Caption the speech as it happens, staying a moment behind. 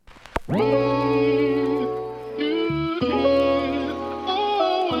Ladies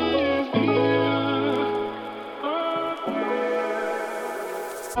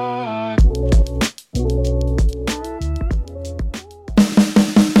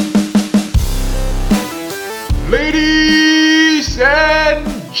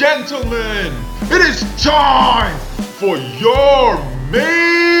and gentlemen, it is time for your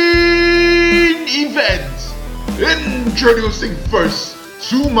main event. Introducing first,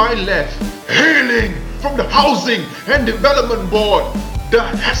 to my left, hailing from the Housing and Development Board, the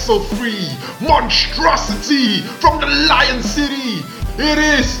hassle-free monstrosity from the Lion City. It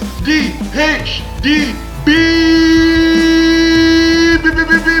is the HDB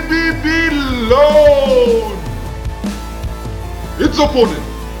loan. Its opponent,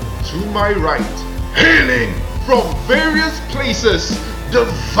 to my right, hailing from various places, the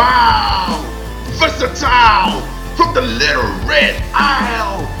vile, versatile, from the Little Red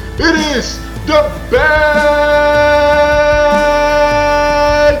Isle, it is the Bad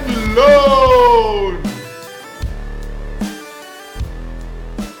Loan.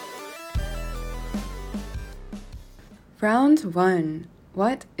 Round 1.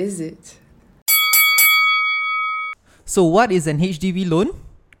 What is it? So what is an HDB loan?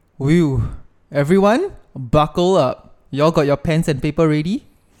 Whew. Everyone, buckle up. Y'all got your pens and paper ready?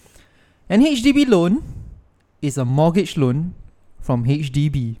 An HDB loan is a mortgage loan from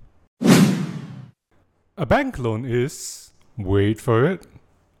HDB. A bank loan is, wait for it,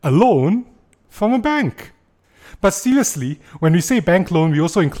 a loan from a bank. But seriously, when we say bank loan, we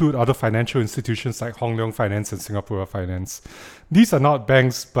also include other financial institutions like Hong Leong Finance and Singapore Finance. These are not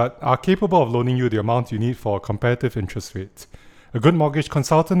banks, but are capable of loaning you the amount you need for a competitive interest rate. A good mortgage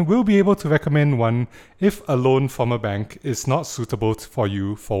consultant will be able to recommend one if a loan from a bank is not suitable for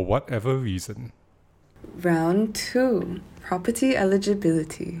you for whatever reason. Round 2. Property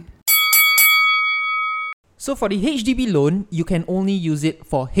eligibility. So for the HDB loan, you can only use it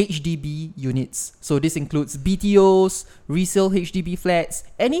for HDB units. So this includes BTOs, resale HDB flats,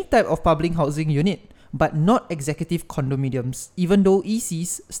 any type of public housing unit, but not executive condominiums, even though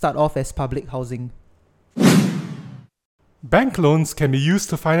ECs start off as public housing. Bank loans can be used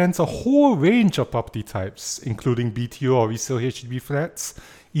to finance a whole range of property types, including BTO or resale HDB flats,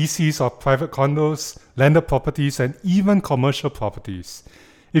 ECs or private condos, landed properties, and even commercial properties.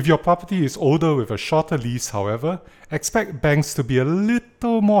 If your property is older with a shorter lease, however, expect banks to be a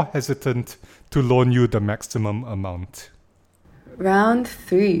little more hesitant to loan you the maximum amount. Round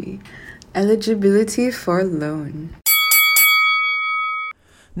 3. Eligibility for loan.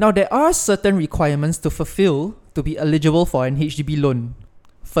 Now there are certain requirements to fulfill to be eligible for an HDB loan.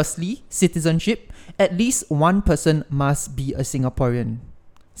 Firstly, citizenship. At least one person must be a Singaporean.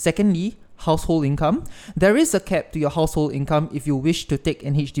 Secondly, household income. There is a cap to your household income if you wish to take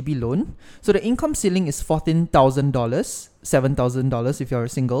an HDB loan. So the income ceiling is $14,000, $7,000 if you're a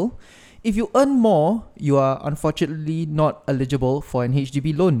single. If you earn more, you are unfortunately not eligible for an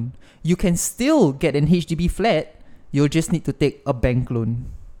HDB loan. You can still get an HDB flat, you'll just need to take a bank loan.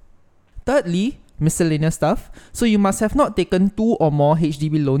 Thirdly, miscellaneous stuff. So you must have not taken 2 or more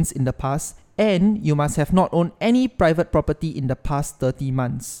HDB loans in the past, and you must have not owned any private property in the past 30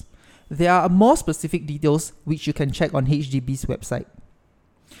 months. There are more specific details which you can check on HDB's website.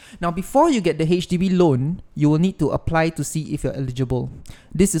 Now, before you get the HDB loan, you will need to apply to see if you're eligible.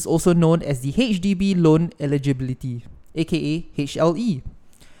 This is also known as the HDB loan eligibility, aka HLE.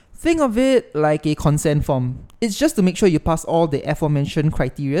 Think of it like a consent form. It's just to make sure you pass all the aforementioned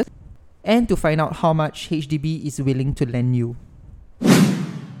criteria and to find out how much HDB is willing to lend you.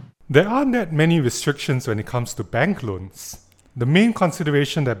 There aren't that many restrictions when it comes to bank loans. The main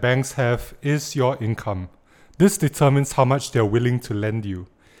consideration that banks have is your income. This determines how much they're willing to lend you.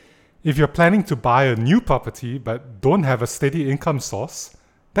 If you're planning to buy a new property but don't have a steady income source,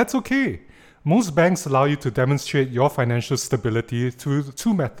 that's okay. Most banks allow you to demonstrate your financial stability through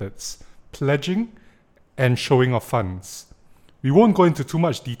 2 methods: pledging and showing of funds. We won't go into too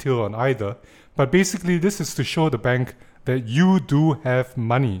much detail on either, but basically this is to show the bank that you do have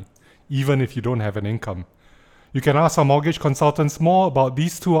money, even if you don't have an income. You can ask our mortgage consultants more about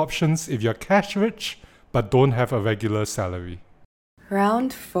these 2 options if you're cash rich but don't have a regular salary.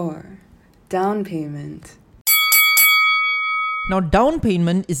 Round 4. Down payment. Now, down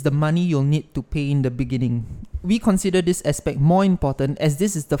payment is the money you'll need to pay in the beginning. We consider this aspect more important as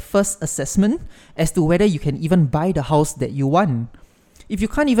this is the first assessment as to whether you can even buy the house that you want. If you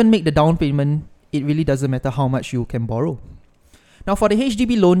can't even make the down payment, it really doesn't matter how much you can borrow. Now, for the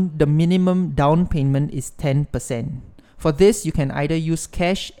HDB loan, the minimum down payment is 10%. For this, you can either use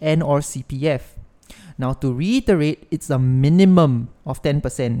cash and or CPF. Now to reiterate, it's a minimum of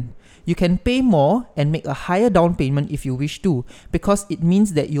 10%. You can pay more and make a higher down payment if you wish to, because it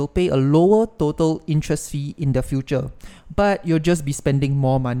means that you'll pay a lower total interest fee in the future, but you'll just be spending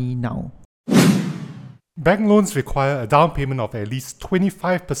more money now. Bank loans require a down payment of at least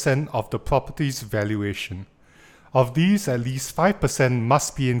 25% of the property's valuation. Of these, at least 5%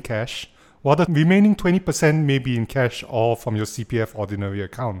 must be in cash, while the remaining 20% may be in cash or from your CPF ordinary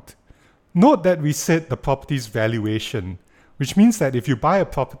account. Note that we said the property's valuation, which means that if you buy a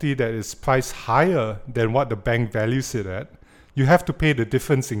property that is priced higher than what the bank values it at, you have to pay the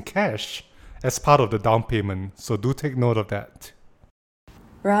difference in cash as part of the down payment, so do take note of that.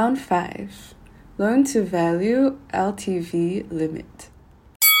 Round 5. Loan to value LTV limit.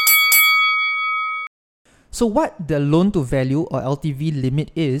 So what the loan to value or LTV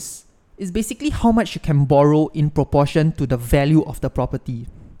limit is basically how much you can borrow in proportion to the value of the property.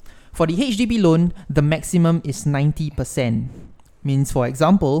 For the HDB loan, the maximum is 90%. Means, for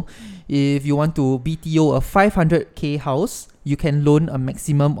example, if you want to BTO a 500k house, you can loan a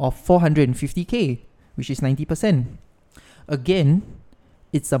maximum of 450k, which is 90%. Again,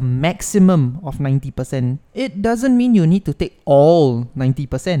 it's a maximum of 90%. It doesn't mean you need to take all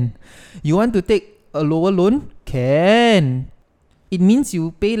 90%. You want to take a lower loan? Can. It means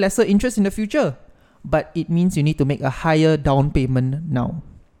you pay lesser interest in the future, but it means you need to make a higher down payment now.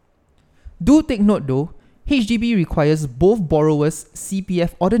 Do take note though, HDB requires both borrowers'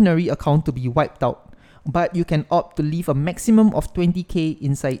 CPF ordinary account to be wiped out, but you can opt to leave a maximum of 20k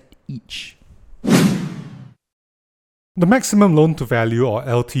inside each. The maximum loan to value or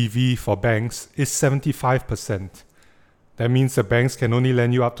LTV for banks is 75%. That means the banks can only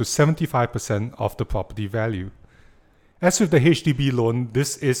lend you up to 75% of the property value. As with the HDB loan,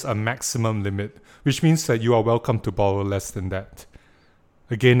 this is a maximum limit, which means that you are welcome to borrow less than that.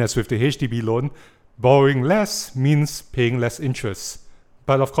 Again, as with the HDB loan, borrowing less means paying less interest.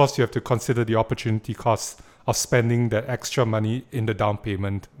 But of course, you have to consider the opportunity cost of spending that extra money in the down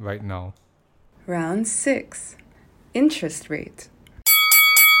payment right now. Round 6. Interest rate.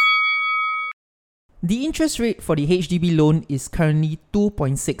 The interest rate for the HDB loan is currently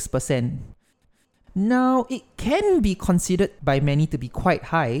 2.6%. Now, it can be considered by many to be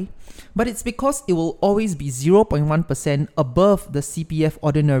quite high, but it's because it will always be 0.1% above the CPF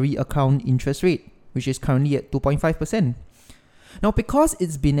ordinary account interest rate, which is currently at 2.5%. Now, because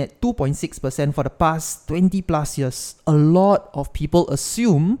it's been at 2.6% for the past 20 plus years, a lot of people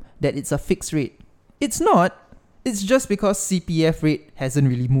assume that it's a fixed rate. It's not. It's just because CPF rate hasn't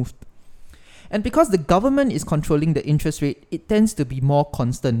really moved. And because the government is controlling the interest rate, it tends to be more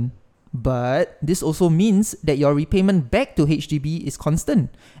constant. But this also means that your repayment back to HDB is constant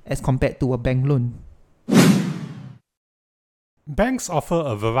as compared to a bank loan. Banks offer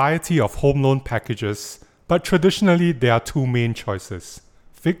a variety of home loan packages, but traditionally there are two main choices: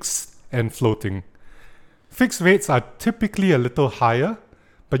 fixed and floating. Fixed rates are typically a little higher,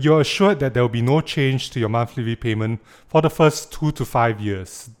 but you're assured that there will be no change to your monthly repayment for the first 2 to 5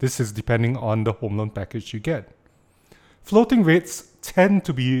 years. This is depending on the home loan package you get. Floating rates tend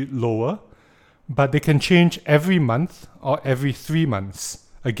to be lower, but they can change every month or every 3 months,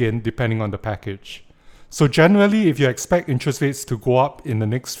 again depending on the package. So generally, if you expect interest rates to go up in the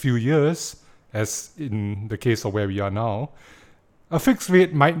next few years, as in the case of where we are now, a fixed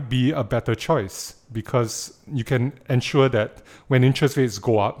rate might be a better choice because you can ensure that when interest rates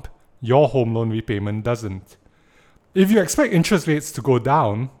go up, your home loan repayment doesn't. If you expect interest rates to go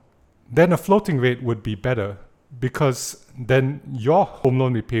down, then a floating rate would be better because then your home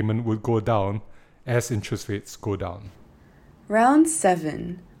loan repayment would go down as interest rates go down. Round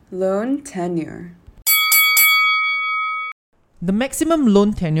 7. Loan tenure. The maximum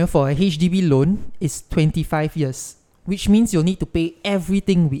loan tenure for a HDB loan is 25 years, which means you'll need to pay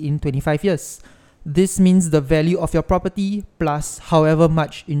everything within 25 years. This means the value of your property plus however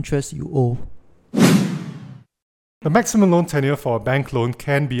much interest you owe. The maximum loan tenure for a bank loan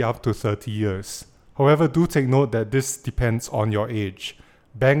can be up to 30 years. However, do take note that this depends on your age.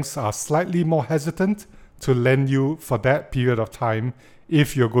 Banks are slightly more hesitant to lend you for that period of time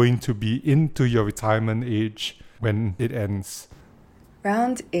if you're going to be into your retirement age when it ends.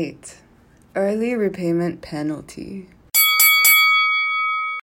 Round 8. Early repayment penalty.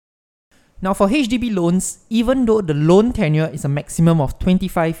 Now for HDB loans, even though the loan tenure is a maximum of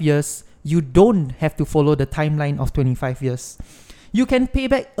 25 years, you don't have to follow the timeline of 25 years. You can pay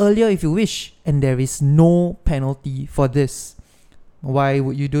back earlier if you wish, and there is no penalty for this. Why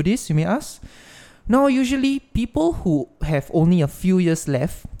would you do this, you may ask? Now, usually, people who have only a few years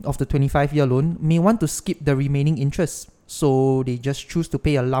left of the 25-year loan may want to skip the remaining interest, so they just choose to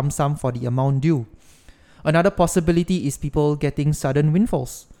pay a lump sum for the amount due. Another possibility is people getting sudden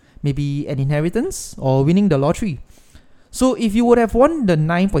windfalls, maybe an inheritance or winning the lottery. So if you would have won the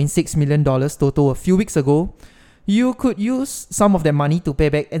 $9.6 million total a few weeks ago, you could use some of that money to pay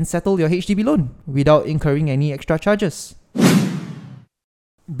back and settle your HDB loan without incurring any extra charges.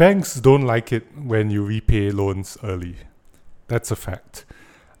 Banks don't like it when you repay loans early. That's a fact.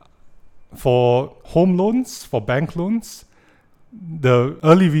 For home loans, for bank loans, the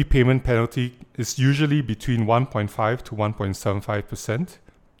early repayment penalty is usually between 1.5 to 1.75%.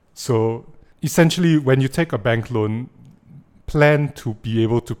 So essentially, when you take a bank loan, plan to be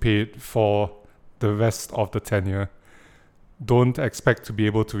able to pay it for the rest of the tenure. Don't expect to be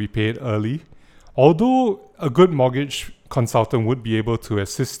able to repay it early. Although a good mortgage consultant would be able to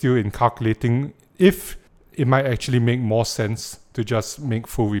assist you in calculating if it might actually make more sense to just make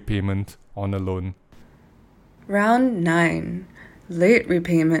full repayment on a loan. Round 9. Late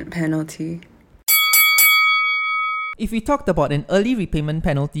repayment penalty. If we talked about an early repayment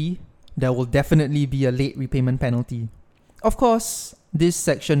penalty, there will definitely be a late repayment penalty. Of course, this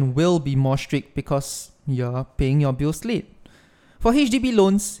section will be more strict because you're paying your bills late. For HDB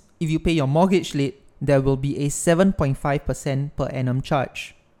loans, if you pay your mortgage late, there will be a 7.5% per annum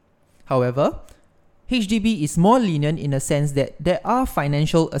charge. However, HDB is more lenient in the sense that there are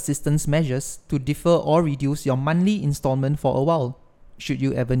financial assistance measures to defer or reduce your monthly installment for a while, should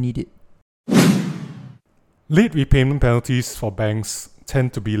you ever need it. Late repayment penalties for banks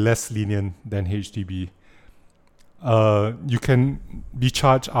tend to be less lenient than HDB. You can be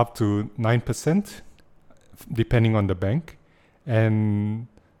charged up to 9% depending on the bank, and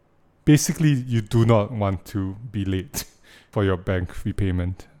basically you do not want to be late for your bank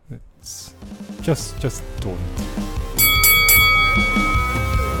repayment. It's just don't.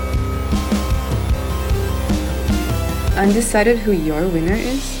 Undecided who your winner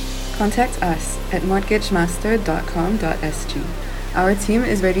is? Contact us at mortgagemaster.com.sg. Our team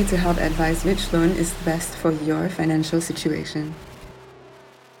is ready to help advise which loan is best for your financial situation.